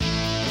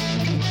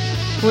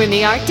When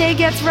the art day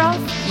gets rough,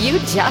 you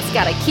just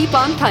gotta keep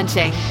on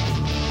punching.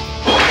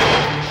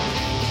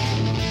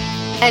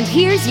 And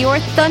here's your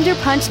Thunder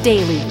Punch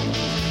Daily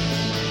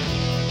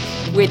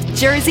with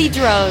Jersey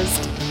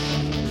Drozd.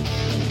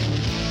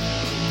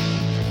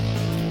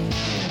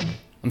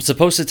 I'm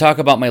supposed to talk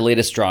about my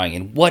latest drawing,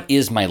 and what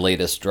is my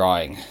latest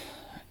drawing?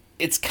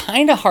 It's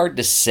kind of hard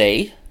to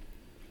say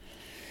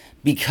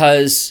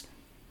because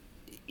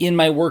in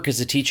my work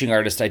as a teaching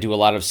artist, I do a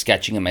lot of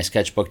sketching in my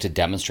sketchbook to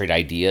demonstrate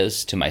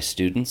ideas to my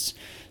students.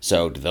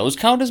 So do those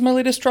count as my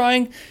latest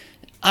drawing?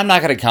 I'm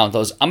not going to count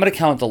those. I'm going to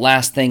count the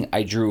last thing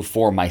I drew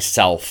for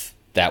myself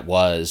that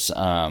was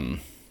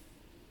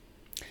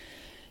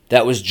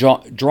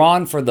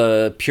drawn for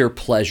the pure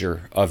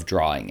pleasure of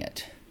drawing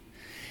it.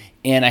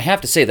 And I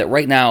have to say that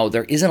right now,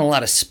 there isn't a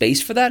lot of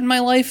space for that in my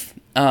life.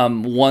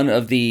 One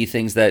of the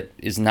things that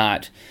is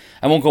not,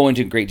 I won't go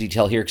into great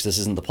detail here because this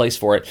isn't the place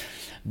for it,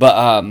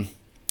 but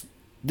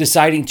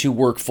deciding to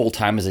work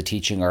full-time as a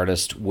teaching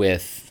artist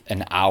with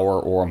an hour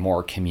or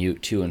more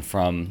commute to and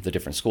from the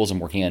different schools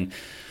I'm working in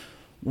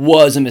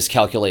was a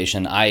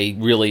miscalculation. I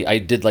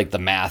did like the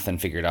math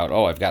and figured out,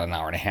 I've got an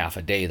hour and a half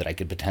a day that I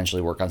could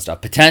potentially work on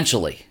stuff.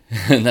 Potentially.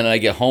 And then I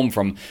get home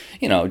from,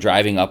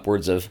 driving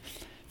upwards of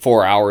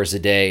 4 hours a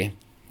day,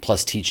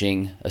 plus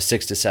teaching a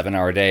 6 to 7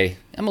 hour day.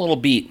 I'm a little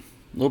beat,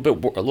 a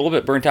little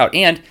bit burnt out.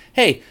 And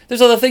hey,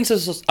 there's other things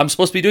I'm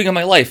supposed to be doing in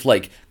my life,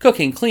 like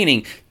cooking,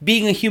 cleaning,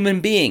 being a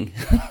human being.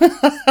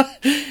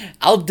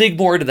 I'll dig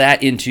more into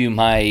that into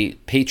my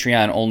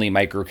Patreon-only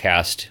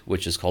microcast,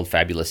 which is called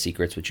Fabulous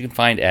Secrets, which you can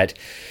find at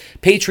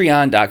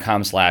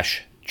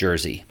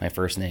patreon.com/Jersey, my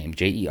first name,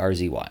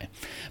 Jerzy.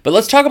 But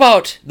let's talk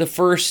about the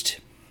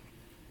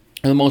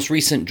most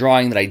recent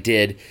drawing that I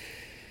did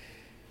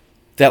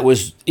that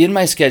was in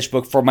my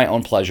sketchbook for my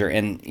own pleasure,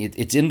 and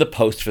it's in the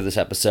post for this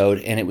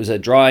episode, and it was a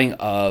drawing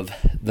of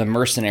the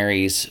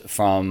mercenaries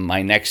from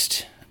my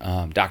next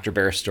Dr.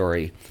 Bear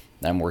story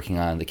that I'm working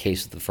on, The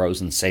Case of the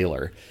Frozen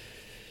Sailor.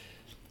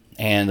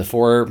 And the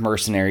four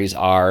mercenaries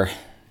are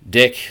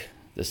Dick,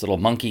 this little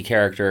monkey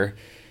character,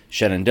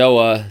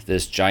 Shenandoah,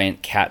 this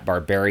giant cat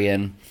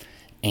barbarian,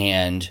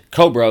 and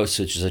Cobros,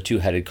 which is a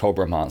two-headed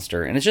cobra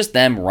monster. And it's just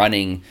them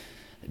running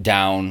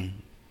down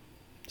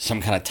some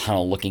kind of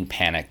tunnel looking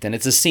panicked. And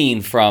it's a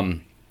scene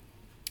from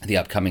the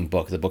upcoming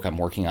book, the book I'm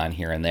working on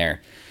here and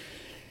there.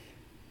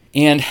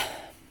 And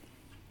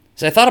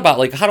so I thought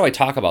about, how do I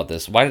talk about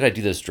this? Why did I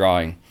do this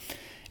drawing?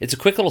 It's a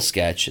quick little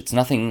sketch. It's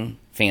nothing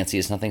fancy.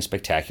 It's nothing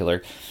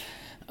spectacular.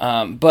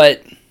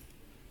 But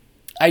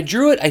I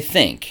drew it, I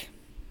think,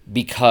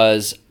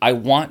 because I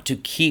want to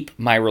keep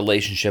my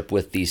relationship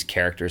with these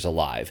characters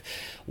alive.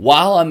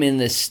 While I'm in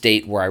this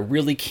state where I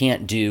really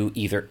can't do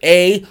either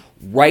A,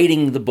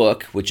 writing the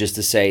book, which is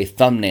to say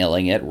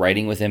thumbnailing it,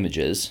 writing with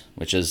images,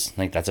 which is,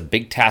 that's a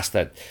big task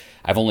that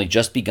I've only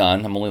just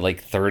begun. I'm only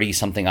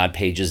 30-something odd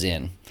pages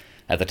in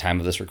at the time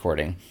of this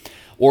recording.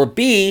 Or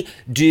B,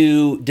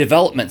 do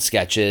development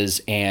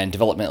sketches and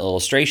development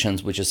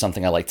illustrations, which is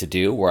something I like to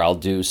do, where I'll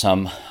do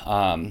some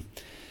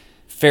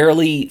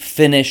fairly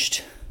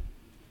finished,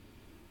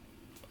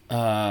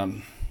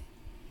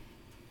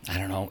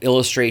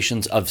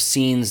 illustrations of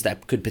scenes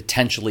that could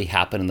potentially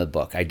happen in the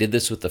book. I did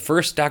this with the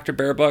first Dr.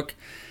 Bear book,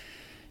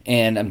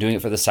 and I'm doing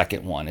it for the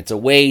second one. It's a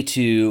way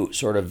to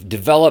sort of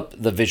develop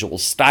the visual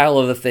style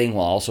of the thing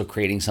while also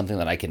creating something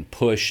that I can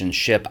push and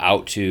ship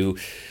out to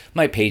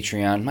my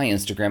Patreon, my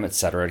Instagram,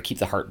 etc., to keep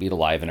the heartbeat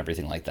alive and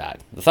everything like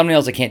that. The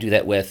thumbnails I can't do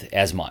that with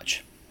as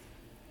much.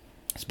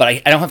 But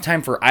I don't have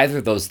time for either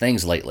of those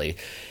things lately.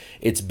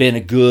 It's been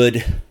a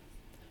good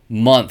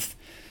month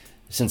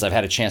since I've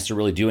had a chance to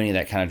really do any of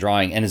that kind of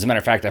drawing. And as a matter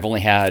of fact, I've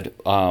only had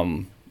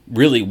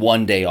really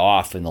one day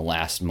off in the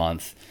last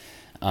month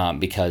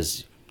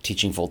because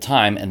teaching full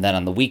time. And then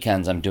on the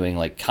weekends, I'm doing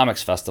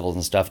comics festivals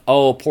and stuff.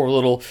 Oh, poor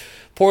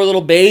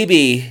little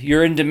baby,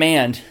 you're in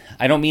demand.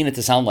 I don't mean it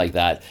to sound like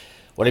that.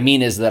 What I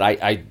mean is that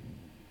I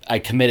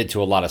committed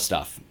to a lot of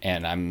stuff,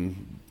 and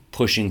I'm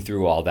pushing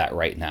through all that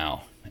right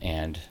now.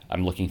 And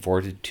I'm looking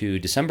forward to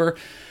December,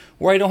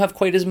 where I don't have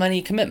quite as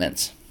many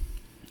commitments.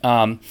 So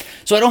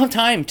I don't have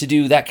time to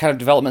do that kind of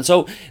development.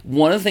 So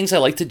one of the things I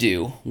like to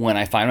do when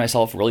I find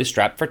myself really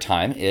strapped for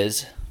time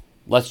is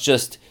let's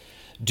just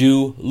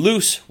do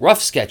loose,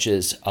 rough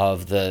sketches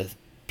of the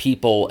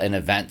people and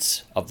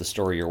events of the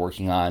story you're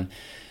working on.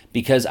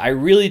 Because I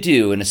really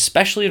do, and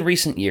especially in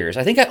recent years,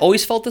 I think I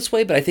always felt this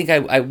way, but I think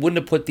I wouldn't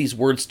have put these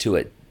words to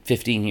it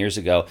 15 years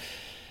ago.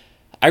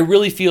 I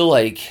really feel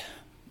like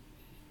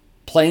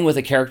playing with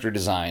a character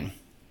design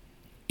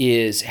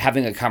is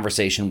having a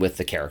conversation with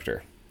the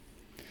character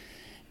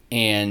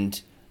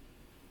and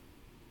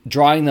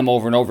drawing them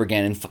over and over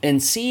again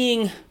and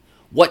seeing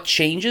what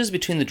changes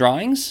between the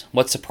drawings,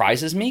 what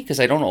surprises me, because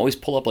I don't always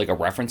pull up a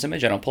reference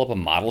image. I don't pull up a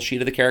model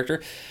sheet of the character.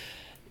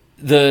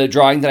 The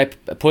drawing that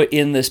I put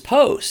in this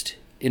post,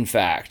 in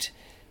fact,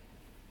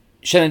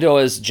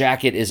 Shenandoah's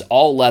jacket is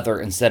all leather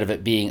instead of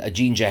it being a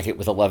jean jacket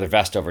with a leather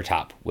vest over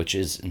top, which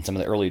is in some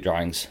of the early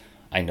drawings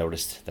I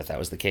noticed that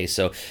was the case.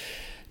 So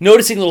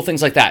noticing little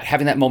things like that,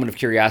 having that moment of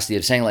curiosity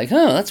of saying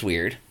that's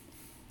weird.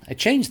 I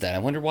changed that. I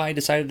wonder why I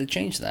decided to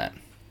change that.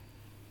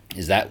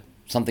 Is that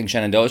something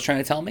Shenandoah is trying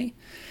to tell me?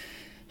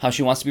 How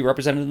she wants to be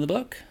represented in the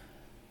book?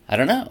 I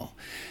don't know.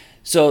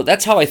 So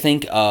that's how I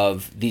think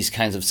of these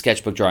kinds of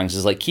sketchbook drawings,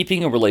 is like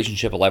keeping a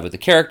relationship alive with the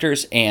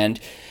characters. And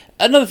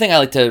another thing I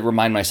like to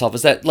remind myself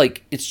is that,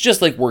 like, it's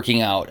just like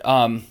working out.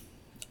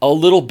 A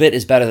little bit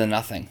is better than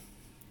nothing.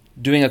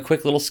 Doing a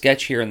quick little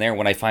sketch here and there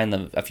when I find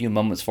a few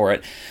moments for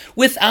it,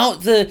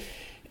 without the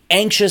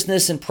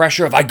anxiousness and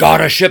pressure of I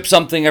gotta ship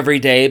something every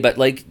day, but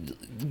like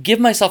give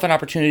myself an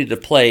opportunity to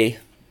play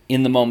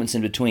in the moments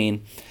in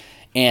between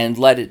and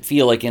let it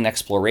feel like an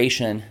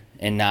exploration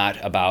and not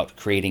about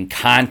creating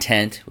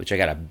content, which I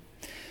got a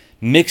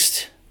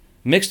mixed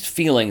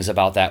feelings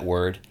about that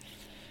word.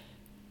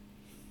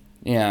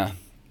 Yeah.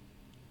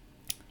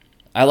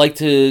 I like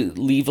to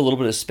leave a little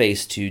bit of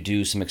space to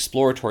do some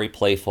exploratory,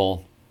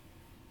 playful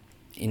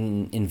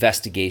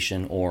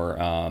investigation or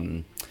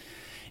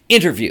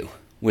interview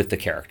with the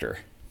character.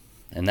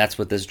 And that's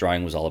what this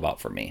drawing was all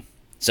about for me.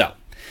 So,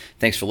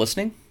 thanks for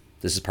listening.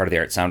 This is part of the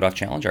Art Sound Off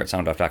Challenge,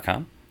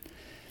 artsoundoff.com,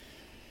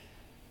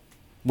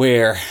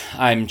 where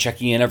I'm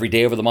checking in every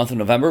day over the month of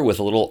November with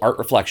a little art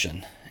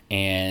reflection.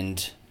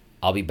 And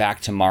I'll be back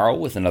tomorrow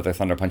with another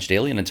Thunder Punch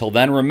Daily. And until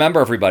then, remember,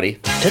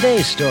 everybody,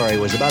 today's story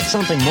was about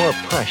something more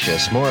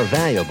precious, more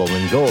valuable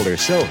than gold or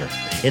silver.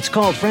 It's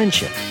called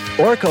friendship.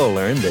 Orko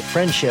learned that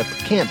friendship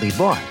can't be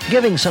bought.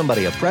 Giving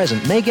somebody a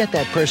present may get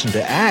that person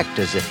to act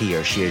as if he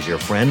or she is your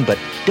friend, but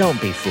don't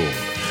be fooled.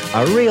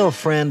 A real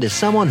friend is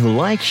someone who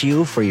likes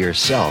you for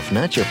yourself,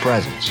 not your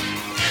presents.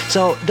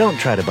 So don't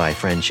try to buy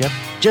friendship.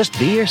 Just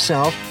be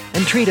yourself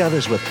and treat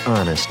others with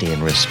honesty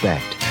and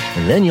respect.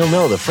 And then you'll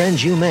know the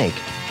friends you make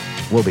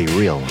will be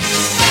real ones.